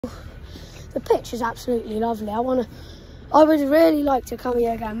The pitch is absolutely lovely. I would really like to come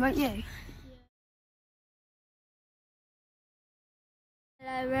here again, won't you?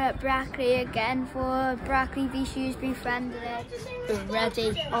 Hello, we're at Brackley again for Brackley v Shrewsbury friendly. We're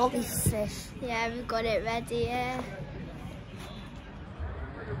ready, aren't we, Fish? Yeah, we've got it ready, yeah.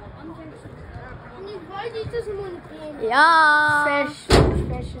 Yeah.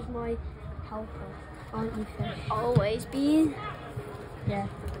 Fish is my helper, aren't you, Fish? Always be. Yeah.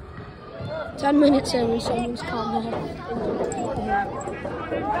 10 minutes in and someone's come here.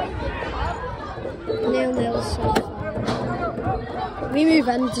 0-0 so far. We move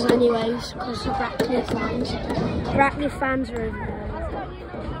ends anyways because the Brackley fans. Brackley fans are over there.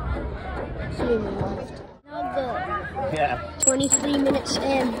 So we moved. Yeah. 23 minutes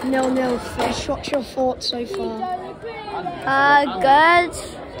in, 0-0 Fish. What's your thoughts so far? Good,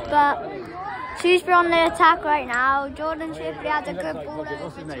 but Shrewsbury on the attack right now. Jordan Shipley had a good ball.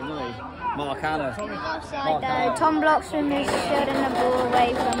 What's his name, Louis? Marcano. Offside though. Tom Bloxham is shooting the ball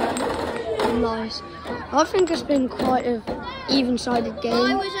away from him. Nice. I think it's been quite an even-sided game.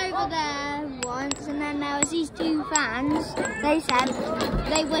 I was over there once, and then there was these two fans. They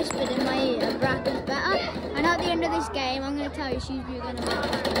whispered in my ear, Brackley's better. And at the end of this game, I'm going to tell you Shrewsbury are going to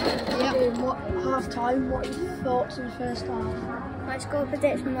win. Yep. What half-time? What are your thoughts on the first half? My score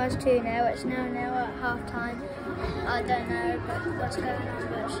prediction was 2-0. It's 0-0 at half-time. I don't know what's going on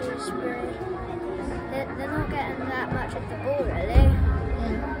with Shrewsbury. They're not getting that much of the ball, really.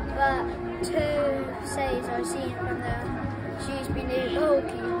 Yeah. But 2 saves I've seen from the Shrewsbury new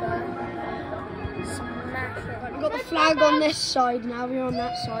goalkeeper. Smash it. We've got the flag on this side now, we're on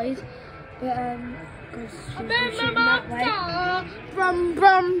that side. But, because Shrewsbury's shooting that way.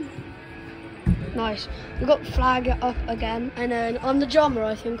 Brum. Nice. We've got the flag up again, and then on the drummer,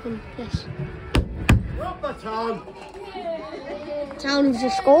 I think, on this. Town have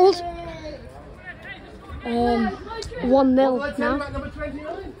just scored. 1-0 now.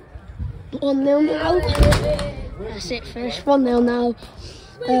 1-0 now. That's it, Fish. 1-0 now.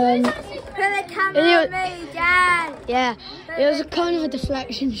 Put the camera on me, Dad. Yeah, it was a kind of a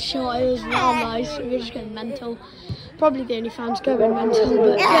deflection shot. It was real nice. We were just going mental. Probably the only fans going mental,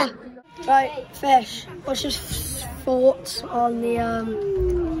 but yeah. Right, Fish, what's your thoughts on the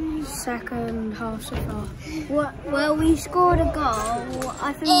second half so far? Well, we scored a goal.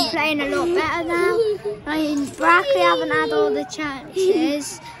 I think we're playing a lot better now. I mean, Brackley haven't had all the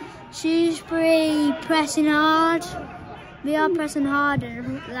chances. Shrewsbury pressing hard. We are pressing harder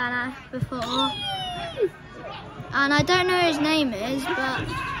than before. And I don't know who his name is, but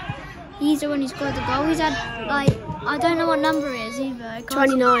he's the one who scored the goal. He's had, like, I don't know what number he is either.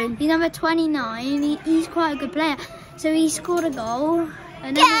 29. He's number 29. He's quite a good player. So he scored a goal.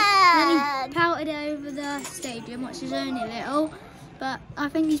 And then he pelted it over the stadium, which is only little. But I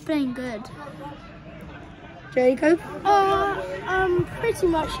think he's playing good. Jacob? Pretty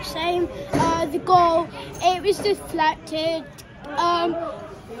much the same. The goal, it was deflected.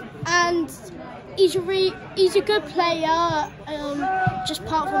 And he's a good player. Just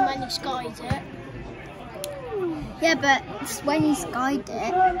apart from when he skied it. Yeah, but it's when he skied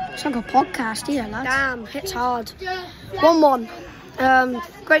it. It's like a podcast here, lads. Damn, hits hard. 1-1.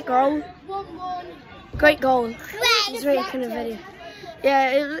 Great goal. 1-1. Great goal. It's really kind of video.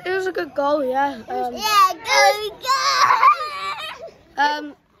 Yeah, it was a good goal, yeah.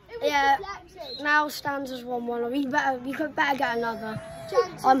 Yeah, now stands as 1-1. We could better get another.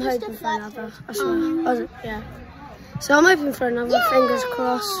 I'm hoping for another. Yeah. So I'm hoping for another. Fingers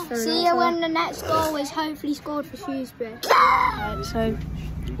crossed. See you when the next goal is hopefully scored for Shrewsbury. Right, so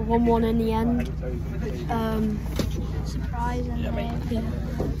 1-1 in the end. Surprisingly. Yeah.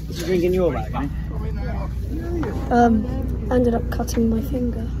 You drinking your bag, eh? Ended up cutting my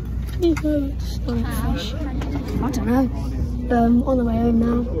finger. I don't know. On the way home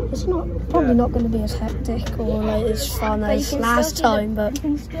now. It's probably not going to be as hectic or like as fun as last time, but you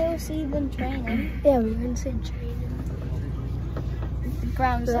can still see them training. yeah, we can see them training.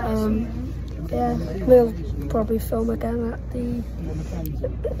 Ground yeah, we'll probably film again at the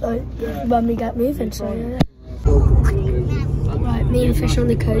when we get moving. So yeah. Right, me and Fish on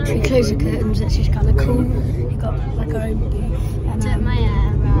the coach. We close the curtains. It's just kind of cool. We got like our own booth and took my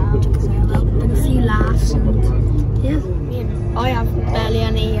hair out. And a few laughs and yeah. I have barely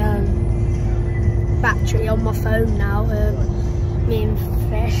any battery on my phone now. Me and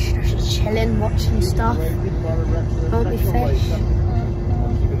Fish are just chilling, watching stuff. Aren't we, Fish?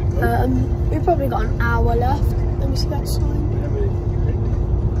 We've probably got an hour left. Let me see that sign.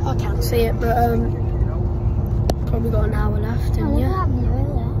 I can't see it, but probably got an hour left. And yeah.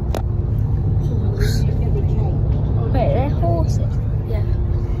 Horse. Wait, they're horses? Yeah.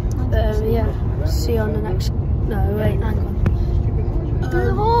 yeah, see you on the next. No, wait, hang on.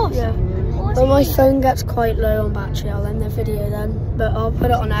 The horse. Yeah. When my phone gets quite low on battery, I'll end the video then. But I'll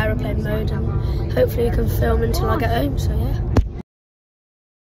put it on aeroplane mode and hopefully you can film until I get home. So yeah.